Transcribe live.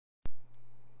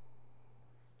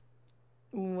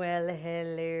Well,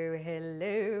 hello,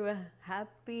 hello.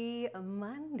 Happy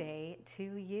Monday to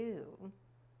you.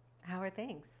 How are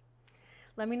things?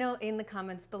 Let me know in the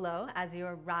comments below as you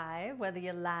arrive, whether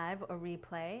you're live or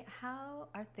replay, how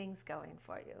are things going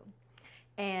for you?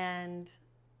 And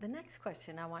the next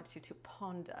question I want you to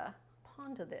ponder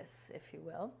this, if you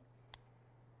will.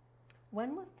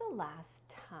 When was the last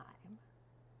time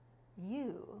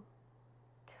you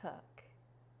took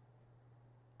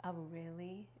a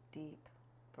really deep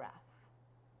breath?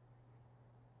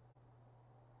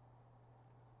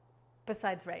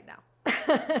 Besides right now.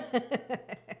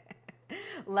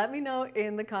 Let me know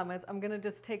in the comments. I'm going to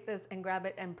just take this and grab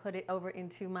it and put it over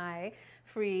into my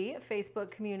free Facebook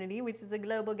community, which is a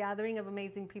global gathering of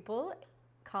amazing people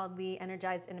called the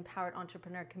Energized and Empowered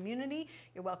Entrepreneur Community.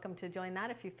 You're welcome to join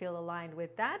that if you feel aligned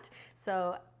with that.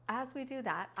 So as we do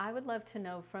that, I would love to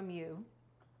know from you,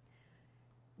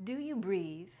 do you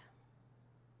breathe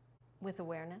with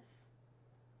awareness?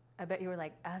 I bet you were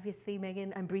like, obviously,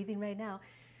 Megan, I'm breathing right now.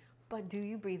 But do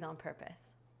you breathe on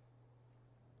purpose?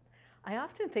 I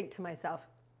often think to myself,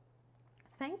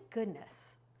 thank goodness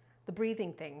the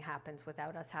breathing thing happens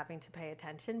without us having to pay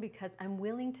attention, because I'm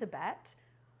willing to bet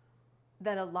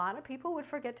that a lot of people would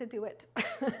forget to do it.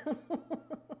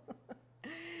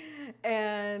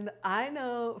 And I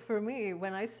know for me,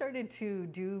 when I started to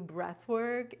do breath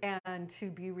work and to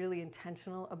be really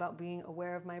intentional about being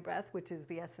aware of my breath, which is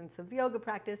the essence of the yoga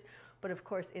practice, but of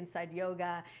course inside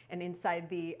yoga and inside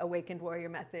the Awakened Warrior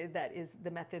method, that is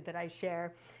the method that I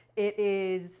share, it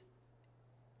is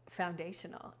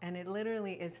foundational, and it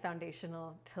literally is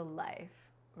foundational to life,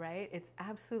 right? It's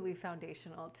absolutely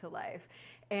foundational to life.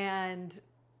 And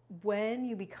when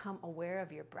you become aware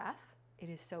of your breath, it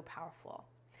is so powerful.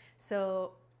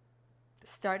 So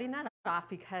starting that off,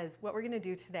 because what we're going to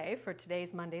do today for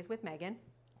today's Mondays with Megan,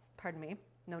 pardon me,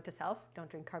 note to self, don't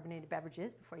drink carbonated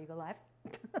beverages before you go live,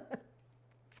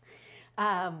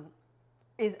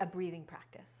 is a breathing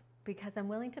practice, because I'm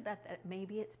willing to bet that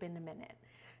maybe it's been a minute.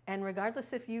 And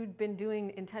regardless if you've been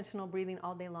doing intentional breathing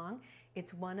all day long,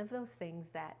 it's one of those things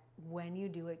that when you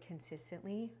do it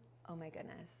consistently, oh my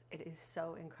goodness, it is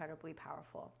so incredibly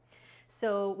powerful.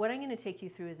 So what I'm going to take you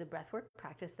through is a breathwork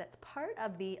practice that's part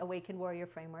of the Awakened Warrior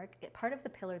framework, part of the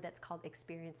pillar that's called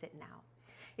Experience It Now.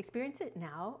 Experience It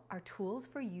Now are tools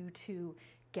for you to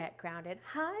get grounded.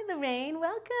 Hi, Lorraine,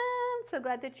 welcome. So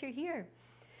glad that you're here.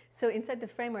 So inside the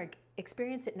framework,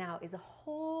 Experience It Now is a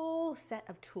whole set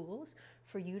of tools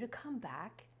for you to come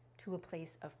back to a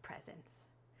place of presence,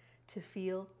 to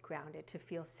feel grounded, to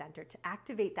feel centered, to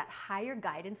activate that higher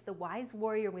guidance, the wise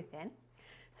warrior within,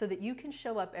 so that you can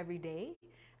show up every day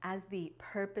as the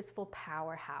purposeful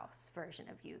powerhouse version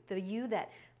of you, the you that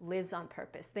lives on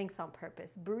purpose, thinks on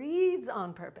purpose, breathes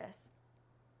on purpose,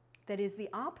 that is the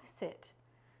opposite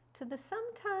to the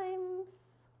sometimes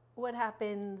what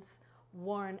happens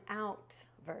worn out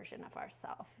version of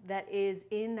ourselves that is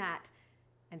in that,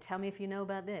 and tell me if you know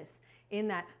about this, in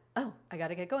that, oh, I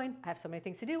gotta get going, I have so many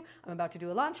things to do, I'm about to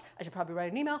do a launch, I should probably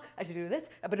write an email, I should do this,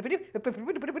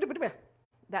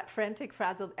 that frantic,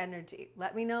 frazzled energy.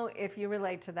 Let me know if you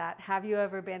relate to that. Have you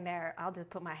ever been there? I'll just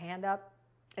put my hand up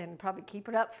and probably keep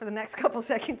it up for the next couple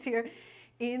seconds here.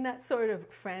 In that sort of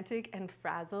frantic and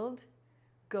frazzled,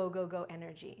 go, go, go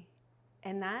energy.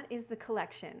 And that is the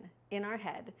collection in our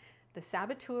head, the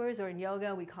saboteurs, or in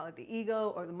yoga, we call it the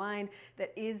ego or the mind,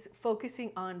 that is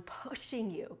focusing on pushing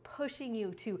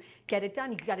you to get it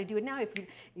done. You got to do it now. If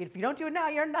you don't do it now,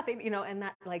 you're nothing, and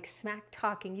that like smack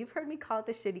talking. You've heard me call it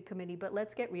the shitty committee, but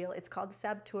let's get real. It's called the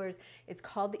saboteurs. It's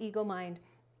called the ego mind.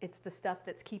 It's the stuff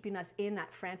that's keeping us in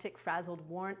that frantic, frazzled,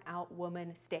 worn out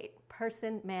woman state.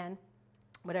 Person, man,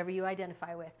 whatever you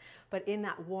identify with, but in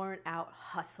that worn out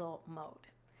hustle mode.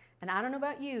 And I don't know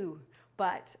about you,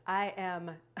 but I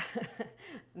am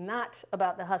not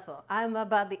about the hustle. I'm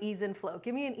about the ease and flow.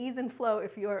 Give me an ease and flow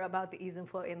if you're about the ease and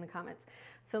flow in the comments.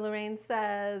 So Lorraine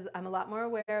says, I'm a lot more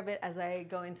aware of it as I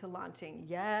go into launching.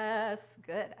 Yes,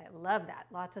 good. I love that.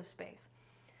 Lots of space.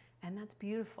 And that's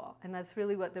beautiful. And that's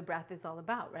really what the breath is all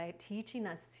about, right? Teaching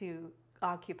us to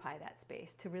occupy that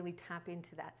space, to really tap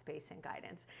into that space and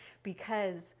guidance.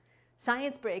 Because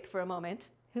science break for a moment.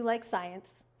 Who likes science?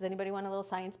 Does anybody want a little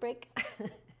science break?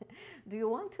 Do you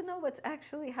want to know what's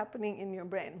actually happening in your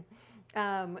brain?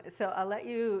 So I'll let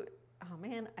you, oh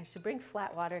man, I should bring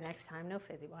flat water next time. No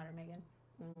fizzy water, Megan.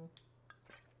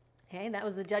 Hey, that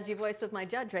was the judgy voice of my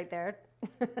judge right there.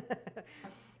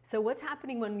 So what's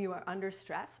happening when you are under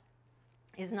stress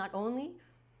is not only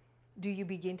do you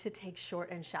begin to take short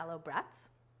and shallow breaths,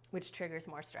 which triggers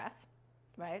more stress,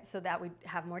 right? So that we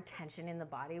have more tension in the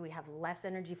body, we have less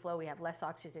energy flow, we have less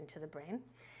oxygen to the brain.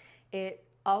 It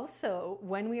also,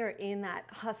 when we are in that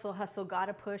hustle,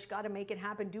 gotta push, gotta make it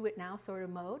happen, do it now sort of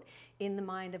mode in the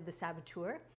mind of the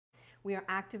saboteur, we are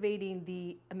activating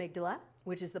the amygdala,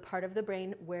 which is the part of the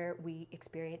brain where we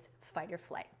experience fight or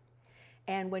flight.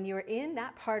 And when you're in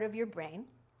that part of your brain,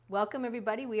 welcome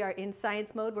everybody, we are in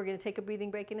science mode. We're going to take a breathing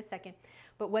break in a second.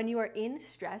 But when you are in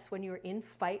stress, when you are in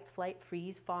fight, flight,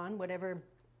 freeze, fawn, whatever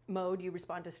mode you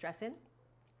respond to stress in,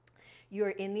 you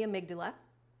are in the amygdala,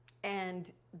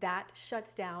 and that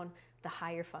shuts down the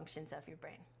higher functions of your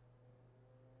brain.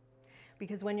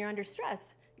 Because when you're under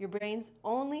stress, your brain's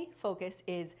only focus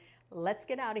is, let's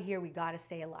get out of here, we gotta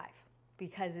stay alive.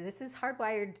 Because this is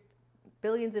hardwired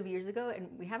billions of years ago, and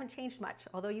we haven't changed much,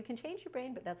 although you can change your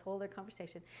brain, but that's a whole other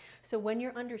conversation. So when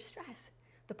you're under stress,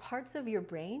 the parts of your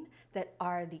brain that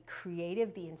are the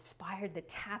creative, the inspired, the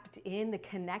tapped in, the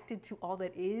connected to all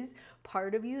that is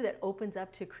part of you, that opens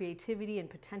up to creativity and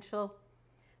potential,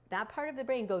 that part of the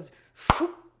brain goes,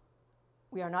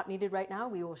 we are not needed right now,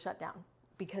 we will shut down.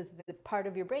 Because the part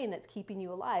of your brain that's keeping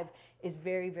you alive is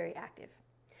very, very active.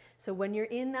 So when you're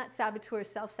in that saboteur,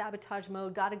 self-sabotage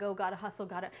mode, gotta go, gotta hustle,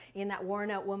 in that worn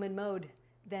out woman mode,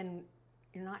 then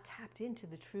you're not tapped into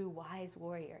the true wise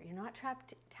warrior. You're not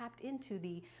tapped into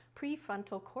the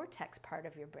prefrontal cortex part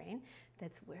of your brain.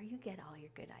 That's where you get all your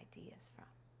good ideas from.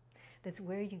 That's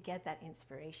where you get that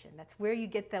inspiration. That's where you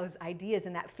get those ideas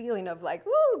and that feeling of like,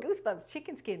 woo, goosebumps,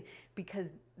 chicken skin, because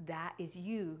that is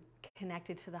you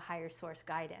connected to the higher source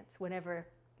guidance. Whenever,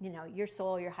 you know, your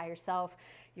soul, your higher self,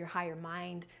 your higher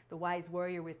mind, the wise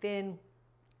warrior within.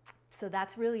 So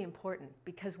that's really important,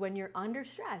 because when you're under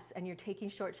stress and you're taking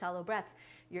short, shallow breaths,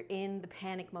 you're in the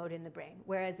panic mode in the brain.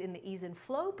 Whereas in the ease and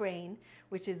flow brain,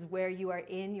 which is where you are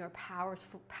in your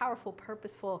powerful,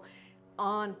 purposeful,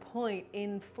 on point,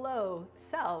 in flow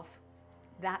self,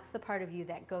 that's the part of you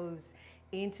that goes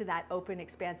into that open,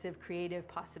 expansive, creative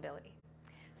possibility.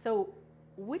 So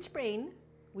which brain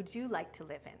would you like to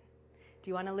live in? Do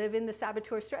you want to live in the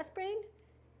saboteur stress brain?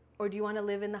 Or do you want to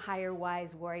live in the higher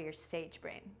wise warrior sage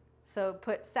brain? So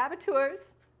put saboteurs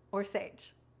or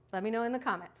sage. Let me know in the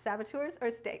comments, saboteurs or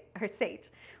sage.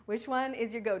 Which one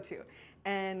is your go-to?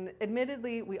 And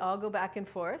admittedly, we all go back and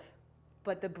forth,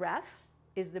 but the breath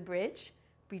is the bridge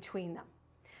between them.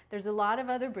 There's a lot of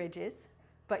other bridges,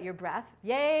 but your breath,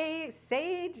 yay,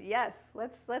 sage, yes.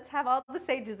 Let's have all the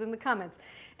sages in the comments.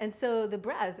 And so the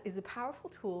breath is a powerful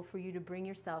tool for you to bring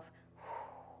yourself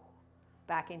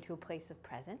back into a place of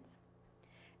presence.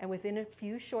 And within a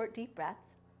few short, deep breaths,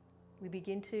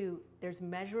 there's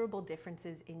measurable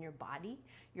differences in your body.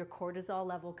 Your cortisol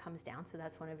level comes down, so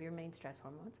that's one of your main stress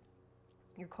hormones.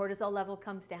 Your cortisol level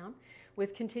comes down.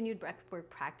 With continued breathwork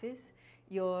practice,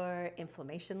 your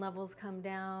inflammation levels come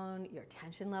down, your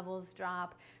tension levels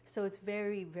drop. So it's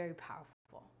very, very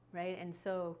powerful, right? And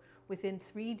so within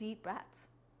 3 deep breaths,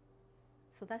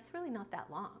 so that's really not that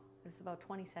long. It's about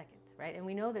 20 seconds, right? And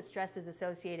we know that stress is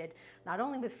associated not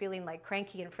only with feeling like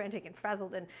cranky and frantic and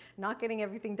frazzled and not getting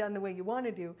everything done the way you want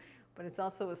to do, but it's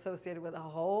also associated with a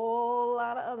whole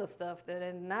lot of other stuff that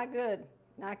is not good,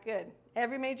 not good.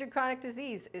 Every major chronic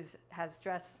disease has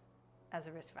stress as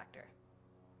a risk factor.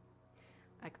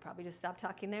 I could probably just stop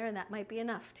talking there, and that might be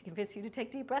enough to convince you to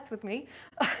take deep breaths with me.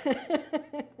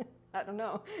 I don't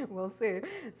know. We'll see.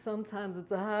 Sometimes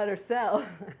it's a harder sell,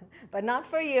 but not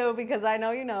for you, because I know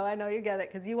you know. I know you get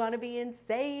it, because you want to be in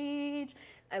sage.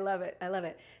 I love it. I love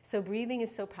it. So breathing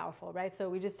is so powerful, right? So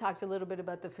we just talked a little bit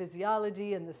about the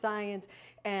physiology and the science,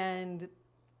 and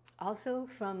also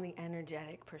from the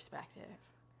energetic perspective.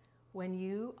 When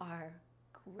you are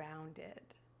grounded,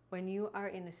 when you are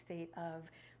in a state of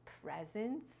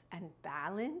presence and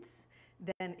balance,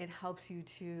 then it helps you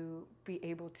to be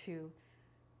able to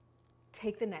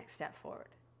take the next step forward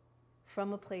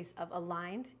from a place of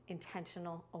aligned,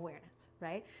 intentional awareness,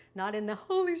 right? Not in the,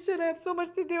 holy shit, I have so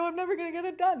much to do, I'm never gonna get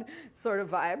it done sort of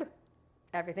vibe.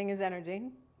 Everything is energy.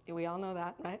 We all know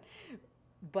that, right?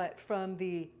 But from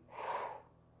the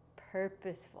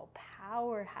purposeful,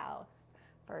 powerhouse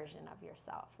version of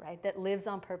yourself, right? That lives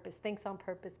on purpose, thinks on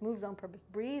purpose, moves on purpose,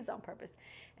 breathes on purpose,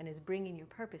 and is bringing your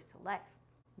purpose to life.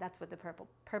 That's what the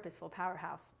purposeful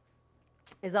powerhouse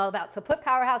is all about. So put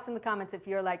powerhouse in the comments if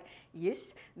you're like, yes,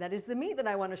 that is the me that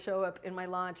I want to show up in my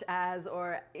launch as,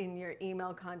 or in your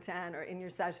email content, or in your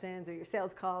sessions, or your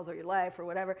sales calls, or your life, or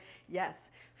whatever. Yes,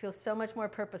 feels so much more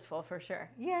purposeful for sure.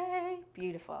 Yay,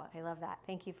 beautiful. I love that.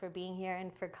 Thank you for being here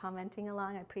and for commenting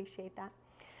along. I appreciate that.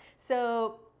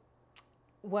 So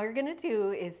what we're going to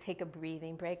do is take a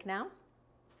breathing break now.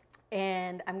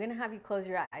 And I'm going to have you close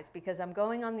your eyes, because I'm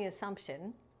going on the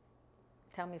assumption,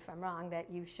 tell me if I'm wrong, that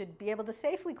you should be able to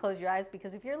safely close your eyes,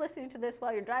 because if you're listening to this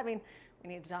while you're driving, we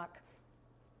need to talk.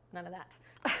 none of that.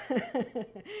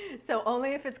 So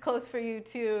only if it's close for you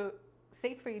to,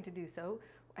 safe for you to do so,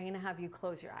 I'm going to have you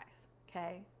close your eyes,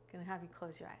 okay? I'm going to have you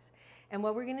close your eyes. And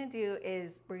what we're going to do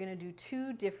is we're going to do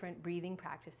 2 different breathing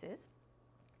practices.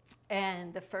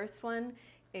 And the first one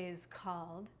is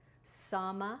called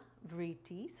Sama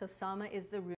Vritti. So Sama is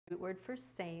the root word for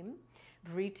same.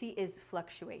 Vritti is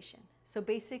fluctuation. So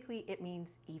basically it means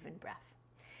even breath.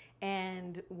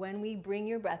 And when we bring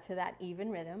your breath to that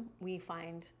even rhythm, we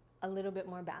find a little bit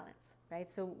more balance, right?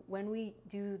 So when we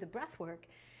do the breath work,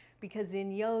 because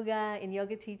in yoga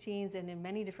teachings, and in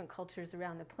many different cultures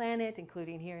around the planet,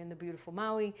 including here in the beautiful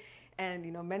Maui, and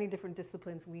many different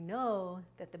disciplines, we know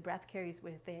that the breath carries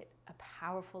with it a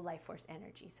powerful life force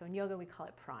energy. So in yoga, we call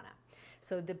it prana.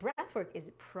 So the breath work is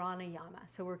pranayama.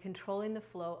 So we're controlling the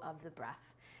flow of the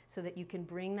breath so that you can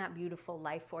bring that beautiful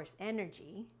life force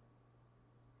energy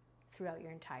throughout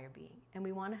your entire being. And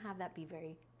we want to have that be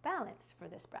very balanced for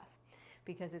this breath,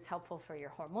 because it's helpful for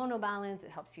your hormonal balance. It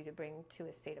helps you to bring to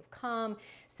a state of calm,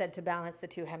 said to balance the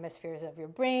 2 hemispheres of your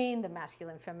brain, the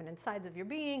masculine, feminine sides of your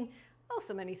being. Oh,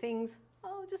 so many things.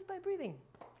 Oh, just by breathing.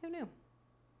 Who knew?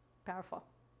 Powerful.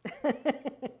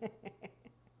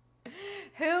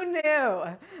 Who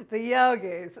knew? The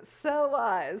yogis, so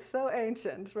wise, so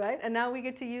ancient, right? And now we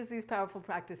get to use these powerful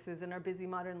practices in our busy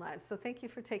modern lives. So thank you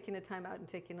for taking the time out and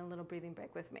taking a little breathing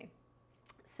break with me.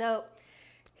 So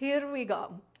here we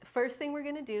go. First thing we're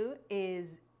going to do is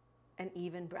an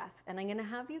even breath. And I'm going to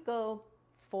have you go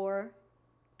 4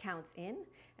 counts in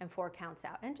and 4 counts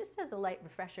out. And just as a light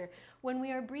refresher, when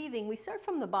we are breathing, we start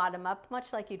from the bottom up,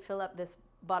 much like you'd fill up this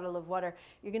bottle of water.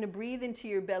 You're going to breathe into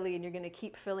your belly and you're going to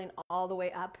keep filling all the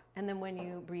way up. And then when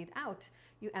you breathe out,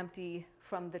 you empty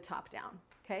from the top down.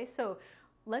 Okay, so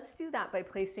let's do that by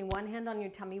placing one hand on your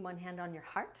tummy, one hand on your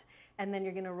heart. And then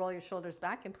you're going to roll your shoulders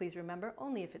back. And please remember,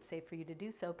 only if it's safe for you to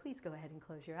do so, please go ahead and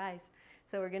close your eyes.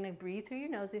 So we're going to breathe through your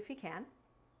nose if you can.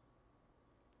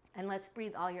 And let's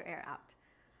breathe all your air out.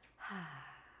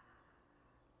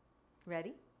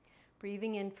 Ready?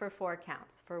 Breathing in for 4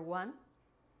 counts. For 1,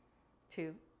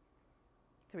 2,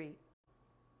 3,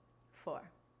 4.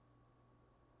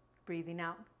 Breathing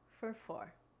out for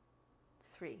 4,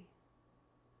 3,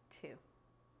 2,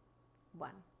 1.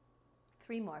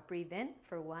 3 more. Breathe in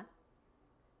for 1,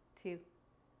 2,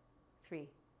 3,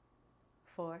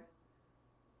 4.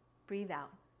 Breathe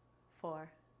out. 4,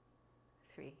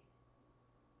 3,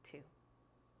 2,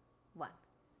 1.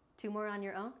 2 more on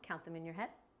your own. Count them in your head.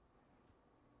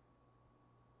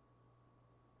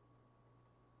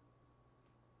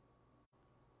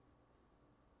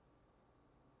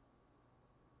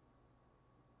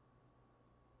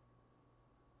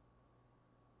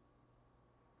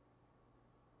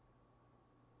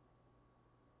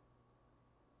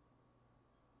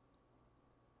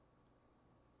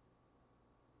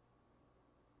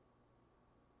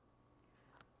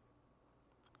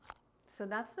 So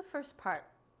that's the first part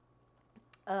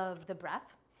of the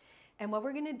breath. And what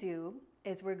we're going to do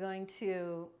is we're going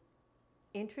to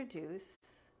introduce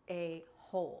a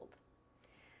hold.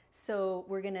 So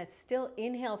we're going to still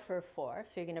inhale for 4.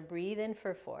 So you're going to breathe in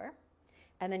for 4.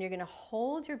 And then you're going to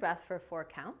hold your breath for 4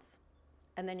 counts.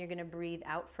 And then you're going to breathe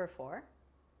out for 4.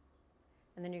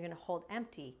 And then you're going to hold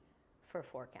empty for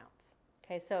 4 counts.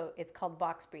 Okay, so it's called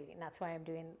box breathing. That's why I'm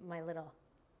doing my little,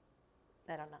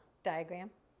 I don't know,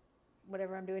 diagram.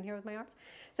 Whatever I'm doing here with my arms.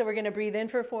 So we're going to breathe in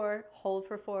for 4, hold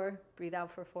for 4, breathe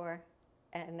out for 4,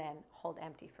 and then hold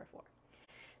empty for 4.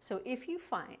 So if you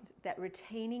find that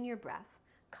retaining your breath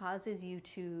causes you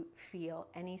to feel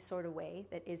any sort of way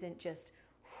that isn't just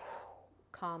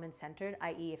calm and centered,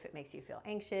 i.e. if it makes you feel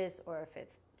anxious or if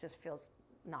it just feels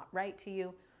not right to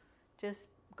you, just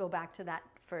go back to that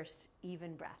first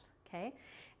even breath, okay?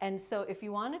 And so if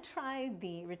you want to try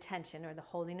the retention or the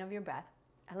holding of your breath,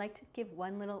 I like to give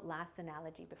one little last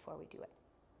analogy before we do it.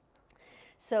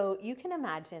 So you can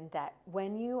imagine that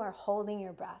when you are holding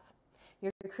your breath,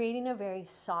 you're creating a very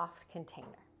soft container.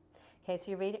 Okay,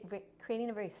 so you're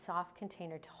creating a very soft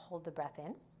container to hold the breath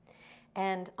in.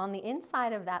 And on the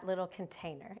inside of that little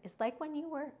container is like when you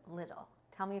were little.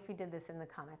 Tell me if you did this in the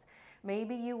comments.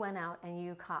 Maybe you went out and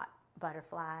you caught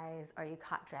butterflies or you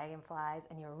caught dragonflies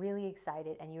and you're really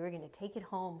excited and you were going to take it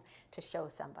home to show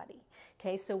somebody.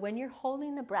 Okay, so when you're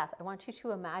holding the breath, I want you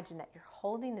to imagine that you're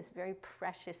holding this very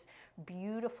precious,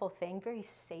 beautiful thing very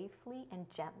safely and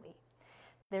gently.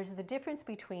 There's the difference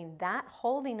between that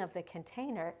holding of the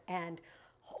container and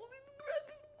holding the breath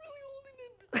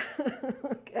and really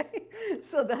holding it. Okay,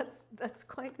 so that's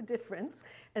quite the difference.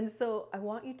 And so I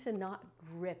want you to not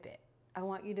grip it. I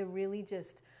want you to really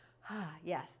just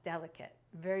yes, delicate,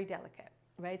 very delicate.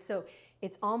 right? So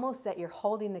it's almost that you're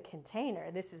holding the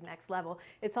container. This is next level.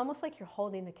 It's almost like you're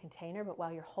holding the container, but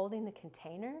while you're holding the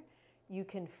container, you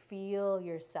can feel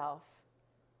yourself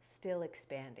still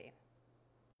expanding.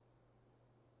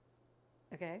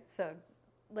 Okay, so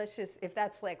let's just, if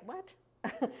that's like, what?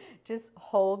 Just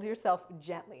hold yourself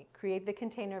gently. Create the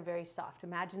container very soft.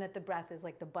 Imagine that the breath is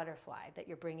like the butterfly that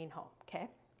you're bringing home, okay?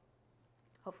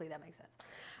 Hopefully that makes sense.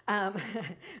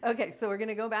 Okay, so we're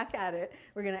gonna go back at it.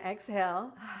 We're gonna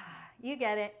exhale. You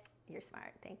get it. You're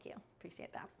smart. Thank you.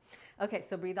 Appreciate that. Okay,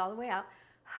 so breathe all the way out.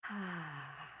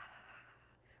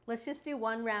 Let's just do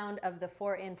one round of the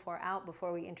 4 in, 4 out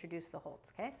before we introduce the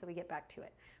holds, okay? So we get back to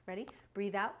it. Ready?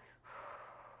 Breathe out.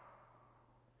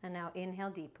 And now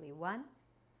inhale deeply. 1,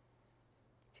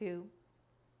 2,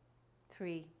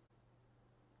 3,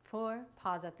 4.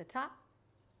 Pause at the top.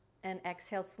 And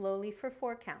exhale slowly for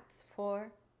 4 counts.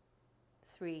 4,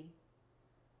 3,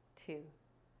 2,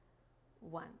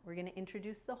 1. We're going to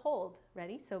introduce the hold.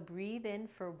 Ready? So breathe in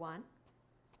for 1,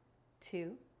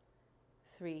 2,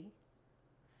 3,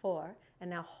 4.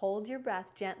 And now hold your breath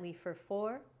gently for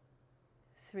 4,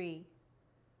 3,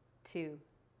 2,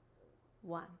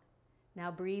 1. Now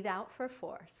breathe out for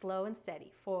 4. Slow and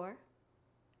steady. 4,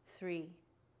 3,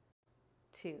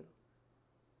 2,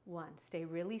 1. Stay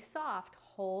really soft.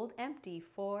 Hold empty.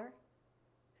 4,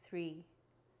 3,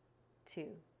 2,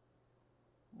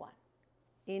 1.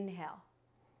 Inhale.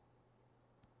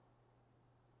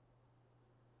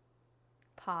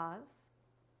 Pause.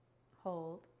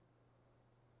 Hold.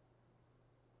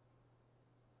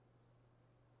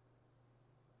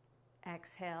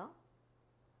 Exhale.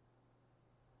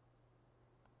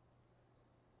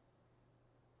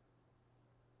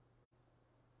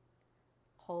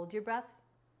 Hold your breath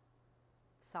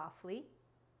softly.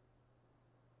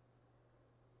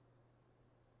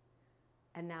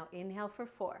 And now inhale for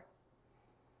 4.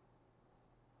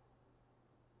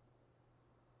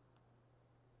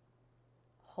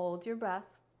 Hold your breath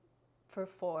for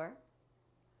 4,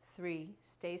 3.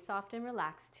 Stay soft and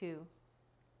relaxed. 2,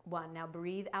 1. Now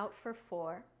breathe out for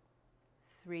 4,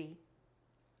 3,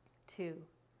 2,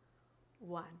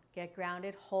 1. Get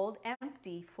grounded. Hold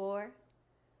empty. 4,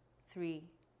 3,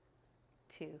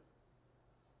 2,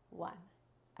 1.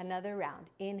 Another round.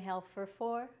 Inhale for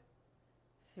 4,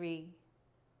 3,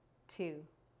 2,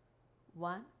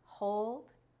 1. Hold.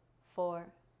 4,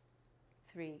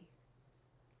 3,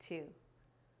 2,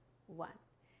 1.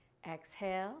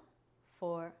 Exhale.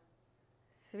 4,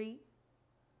 3,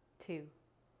 2,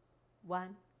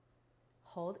 1.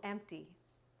 Hold empty.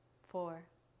 4,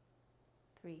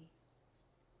 3,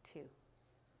 2,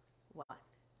 1.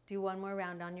 Do one more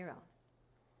round on your own.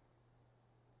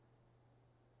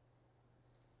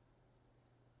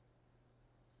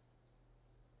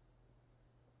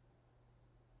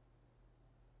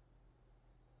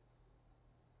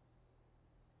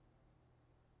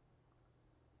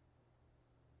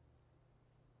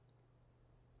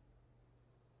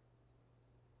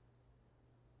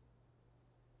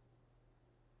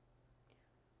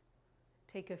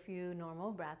 Take a few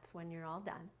normal breaths when you're all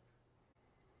done.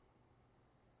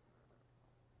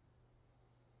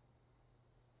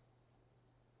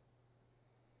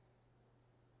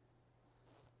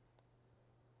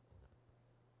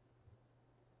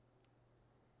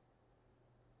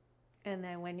 And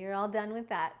then when you're all done with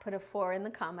that, put a 4 in the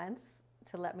comments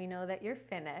to let me know that you're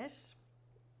finished.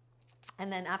 And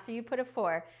then after you put a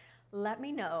 4, let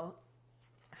me know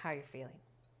how you're feeling.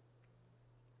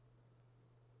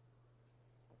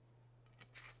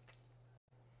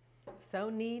 So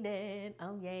needed.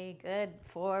 Oh, yay. Good.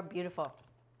 4. Beautiful.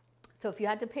 So if you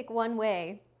had to pick one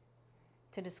way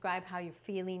to describe how you're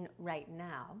feeling right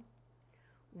now,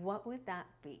 what would that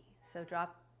be? So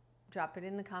drop it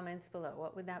in the comments below.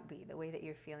 What would that be, the way that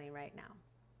you're feeling right now?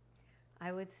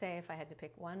 I would say if I had to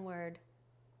pick one word,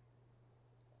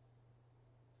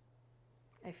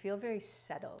 I feel very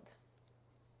settled.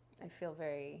 I feel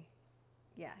very,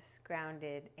 yes,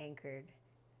 grounded, anchored,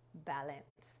 balanced.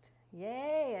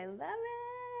 Yay, I love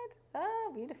it.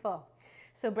 Oh, beautiful.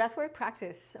 So breathwork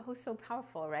practice, so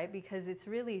powerful, right? Because it's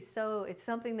really it's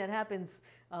something that happens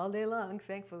all day long,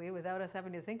 thankfully, without us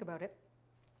having to think about it.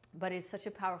 But it's such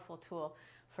a powerful tool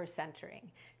for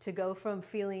centering, to go from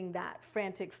feeling that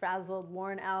frantic, frazzled,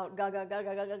 worn out, gaga,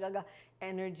 gaga, gaga, gaga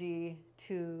energy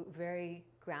to very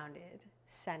grounded,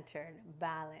 centered,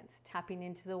 balanced, tapping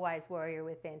into the wise warrior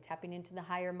within, tapping into the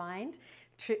higher mind,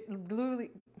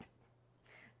 truly,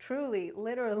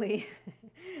 literally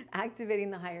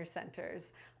activating the higher centers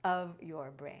of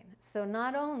your brain. So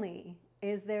not only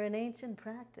is there an ancient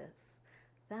practice,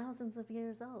 thousands of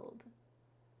years old,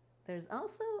 there's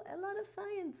also a lot of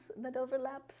science that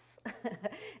overlaps.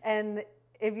 And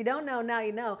if you don't know, now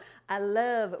you know. I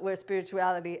love where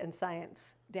spirituality and science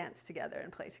dance together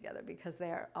and play together because they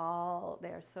are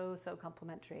so, so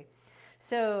complementary.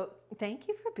 So thank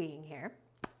you for being here.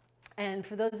 And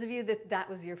for those of you that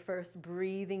was your first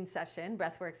breathing session,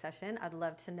 breathwork session, I'd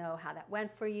love to know how that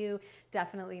went for you.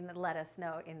 Definitely let us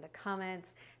know in the comments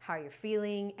how you're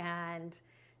feeling, and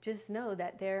just know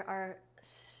that there are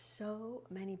so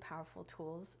many powerful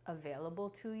tools available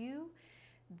to you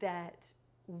that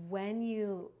when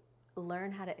you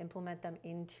learn how to implement them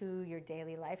into your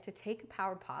daily life, to take a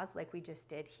power pause like we just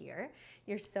did here.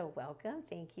 You're so welcome.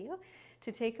 Thank you.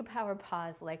 To take a power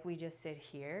pause like we just did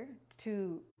here,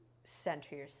 to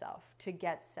center yourself, to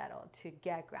get settled, to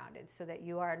get grounded, so that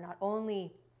you are not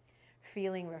only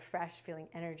feeling refreshed, feeling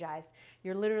energized,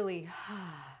 you're literally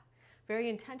very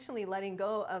intentionally letting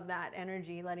go of that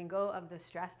energy, letting go of the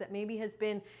stress that maybe has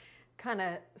been kind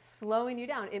of slowing you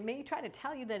down. It may try to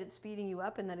tell you that it's speeding you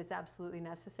up and that it's absolutely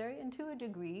necessary, and to a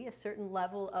degree, a certain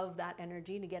level of that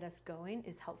energy to get us going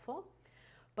is helpful.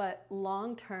 But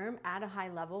long term, at a high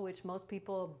level, which most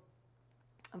people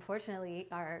unfortunately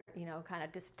are, kind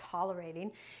of just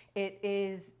tolerating,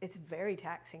 it's very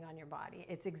taxing on your body.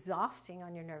 It's exhausting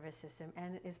on your nervous system,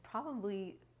 and it's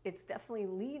definitely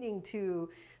leading to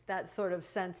that sort of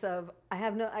sense of,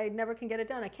 I never can get it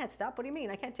done. I can't stop. What do you mean?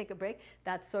 I can't take a break.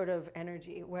 That sort of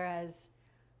energy. Whereas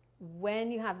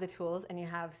when you have the tools and you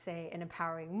have, say, an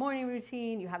empowering morning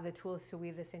routine, you have the tools to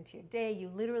weave this into your day, you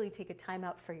literally take a time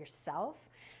out for yourself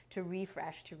to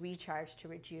refresh, to recharge, to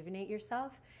rejuvenate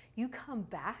yourself. You come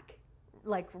back,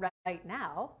 like right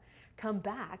now, come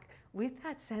back with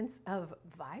that sense of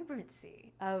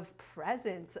vibrancy, of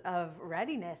presence, of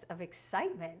readiness, of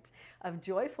excitement, of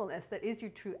joyfulness that is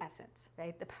your true essence,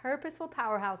 right? The purposeful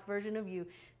powerhouse version of you,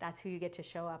 that's who you get to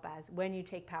show up as when you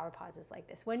take power pauses like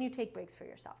this, when you take breaks for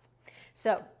yourself.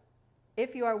 So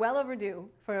if you are well overdue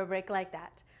for a break like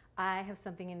that, I have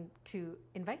something to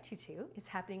invite you to. It's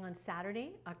happening on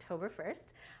Saturday, October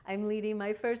 1st. I'm leading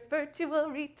my first virtual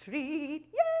retreat.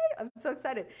 Yay! I'm so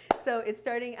excited. So it's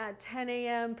starting at 10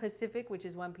 a.m. Pacific, which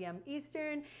is 1 p.m.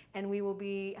 Eastern, and we will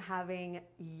be having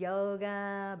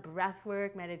yoga,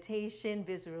 breathwork, meditation,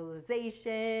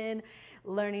 visualization,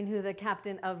 learning who the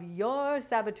captain of your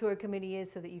saboteur committee is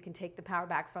so that you can take the power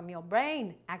back from your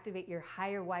brain, activate your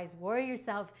higher wise warrior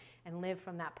self, and live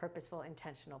from that purposeful,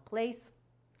 intentional place.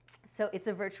 So it's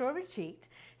a virtual retreat.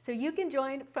 So you can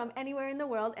join from anywhere in the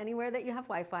world, anywhere that you have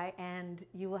Wi-Fi, and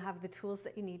you will have the tools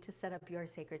that you need to set up your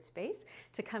sacred space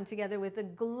to come together with a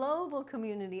global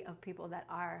community of people that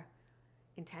are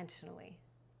intentionally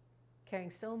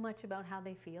caring so much about how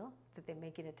they feel that they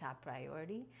make it a top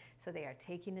priority. So they are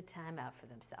taking the time out for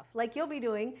themselves, like you'll be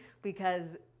doing,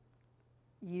 because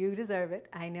you deserve it.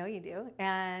 I know you do.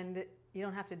 And you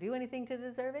don't have to do anything to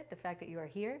deserve it. The fact that you are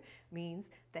here means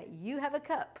that you have a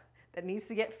cup that needs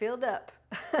to get filled up.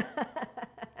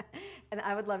 And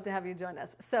I would love to have you join us.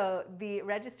 So the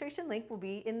registration link will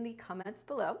be in the comments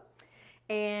below.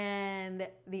 And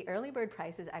the early bird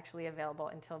price is actually available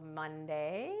until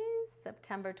Monday,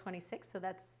 September 26th. So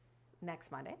that's next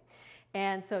Monday.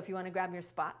 And so if you want to grab your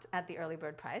spot at the early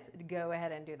bird price, go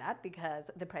ahead and do that, because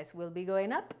the price will be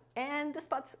going up and the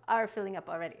spots are filling up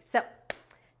already. So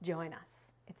join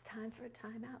us. It's time for a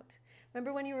timeout.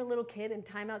 Remember when you were a little kid and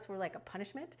timeouts were like a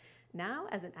punishment? Now,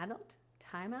 as an adult,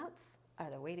 timeouts are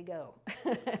the way to go.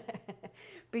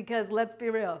 Because let's be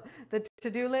real, the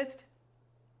to-do list,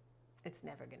 it's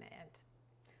never going to end.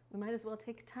 We might as well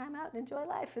take a time out and enjoy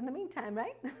life in the meantime,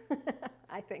 right?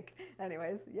 I think.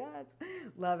 Anyways, yes,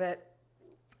 love it.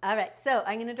 All right, so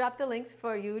I'm going to drop the links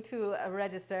for you to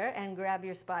register and grab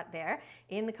your spot there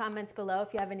in the comments below.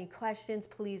 If you have any questions,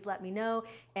 please let me know.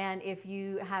 And if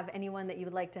you have anyone that you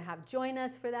would like to have join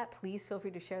us for that, please feel free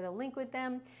to share the link with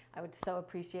them. I would so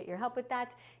appreciate your help with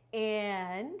that.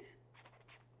 And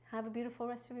have a beautiful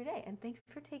rest of your day. And thanks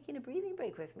for taking a breathing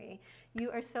break with me.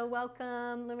 You are so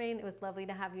welcome, Lorraine. It was lovely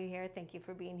to have you here. Thank you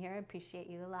for being here. I appreciate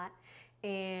you a lot.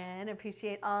 And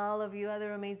appreciate all of you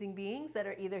other amazing beings that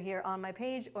are either here on my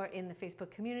page or in the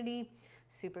Facebook community.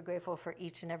 Super grateful for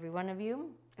each and every one of you.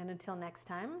 And until next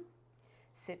time,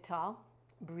 sit tall,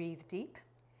 breathe deep,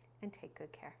 and take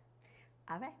good care.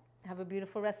 All right. Have a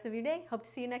beautiful rest of your day. Hope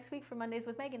to see you next week for Mondays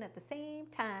with Megan at the same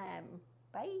time.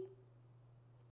 Bye.